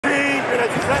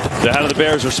So how do the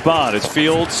Bears respond? It's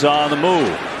Fields on the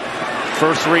move.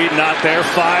 First read not there,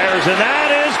 fires, and that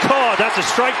is caught. That's a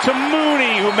strike to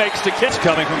Mooney, who makes the catch.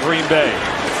 Coming from Green Bay.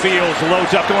 Fields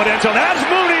loads up going end zone. That's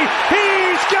Mooney.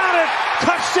 He's got it.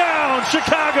 Touchdown,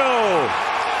 Chicago.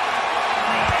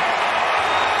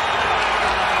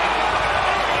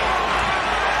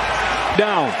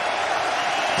 Down.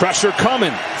 Pressure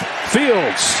coming.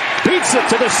 Fields beats it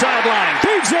to the sideline.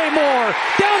 DJ Moore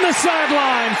down the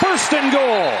sideline. First and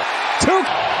goal.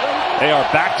 They are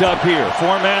backed up here.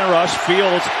 Four-man rush.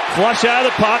 Fields flush out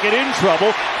of the pocket, in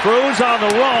trouble. Throws on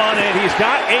the run, and he's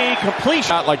got a completion.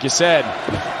 Not like you said.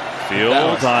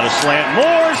 Fields on a slant.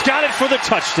 Moore's got it for the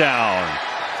touchdown.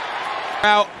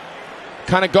 Out,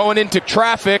 kind of going into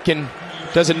traffic and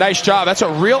does a nice job. That's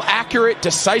a real accurate,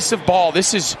 decisive ball.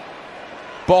 This is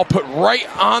ball put right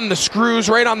on the screws,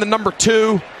 right on the number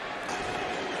 2.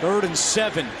 3rd and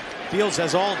 7. Fields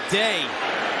has all day.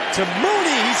 To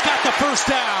Mooney, he's got the first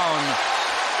down.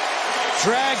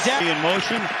 Dragged down. In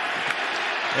motion.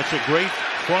 That's a great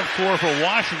front four for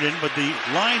Washington, but the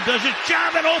line does its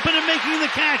job at open and making the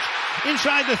catch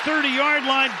inside the 30-yard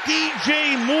line.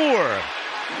 DJ Moore.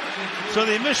 So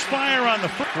they misfire on the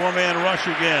four-man rush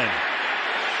again.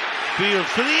 Fields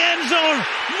to the end zone.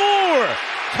 Moore.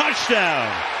 Touchdown.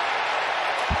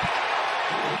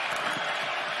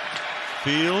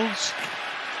 Fields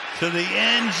to the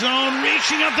end zone,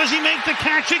 reaching up. Does he make the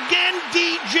catch again?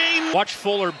 DJ. Watch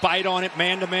Fuller bite on it,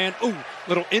 man-to-man. Ooh,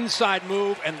 little inside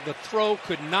move, and the throw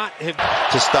could not have...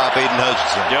 To stop Aiden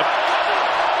Hutchinson. Yep.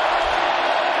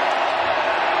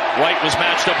 White was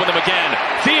matched up with him again.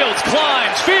 Fields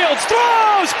climbs. Fields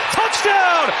throws.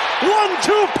 Touchdown.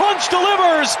 1-2 punch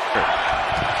delivers.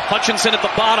 Hutchinson at the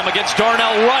bottom against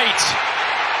Darnell Wright.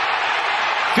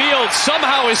 Fields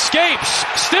somehow escapes,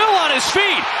 still on his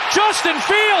feet. Justin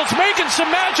Fields making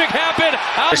some magic happen.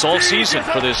 It's all season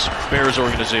for this Bears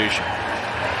organization.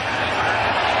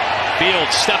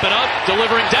 Fields stepping up,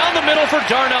 delivering down the middle for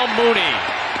Darnell Mooney.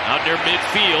 Out near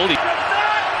midfield.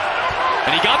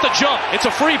 And he got the jump. It's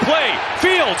a free play.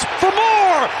 Fields for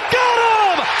more. Got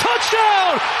him!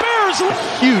 Touchdown! Bears!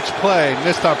 Huge play,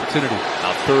 missed opportunity.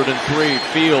 Now 3rd and 3.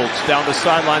 Fields down the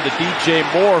sideline to DJ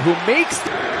Moore, who makes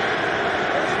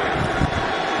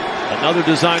another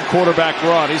design quarterback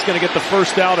run. He's going to get the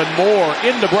first down and more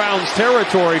into Browns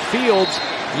territory. Fields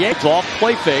yanks off,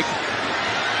 play fake.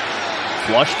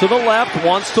 Flush to the left,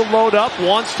 wants to load up,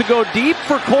 wants to go deep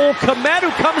for Cole Kmet,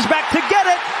 who comes back to get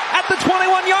it at the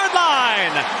 21-yard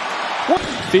line.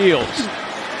 Fields,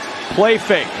 play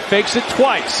fake, fakes it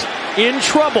twice, in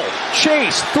trouble,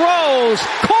 Chase, throws,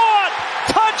 caught,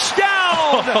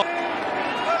 touchdown!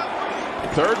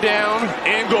 3rd down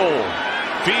and goal.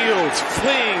 Fields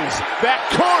flings back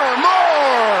corner,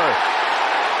 Moore!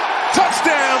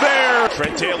 Touchdown there!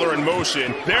 Trent Taylor in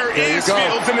motion. There is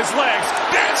Fields in his legs.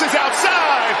 Dances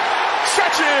outside.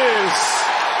 Stretches.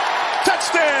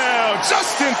 Touchdown,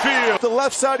 Justin Fields. The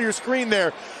left side of your screen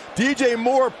there. DJ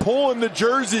Moore pulling the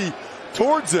jersey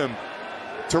towards him.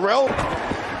 Terrell.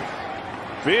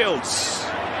 Fields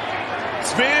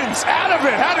spins out of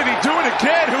it. How did he do it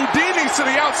again? Houdini's to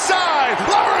the outside.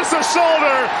 Lowers the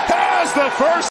shoulder. Has the first.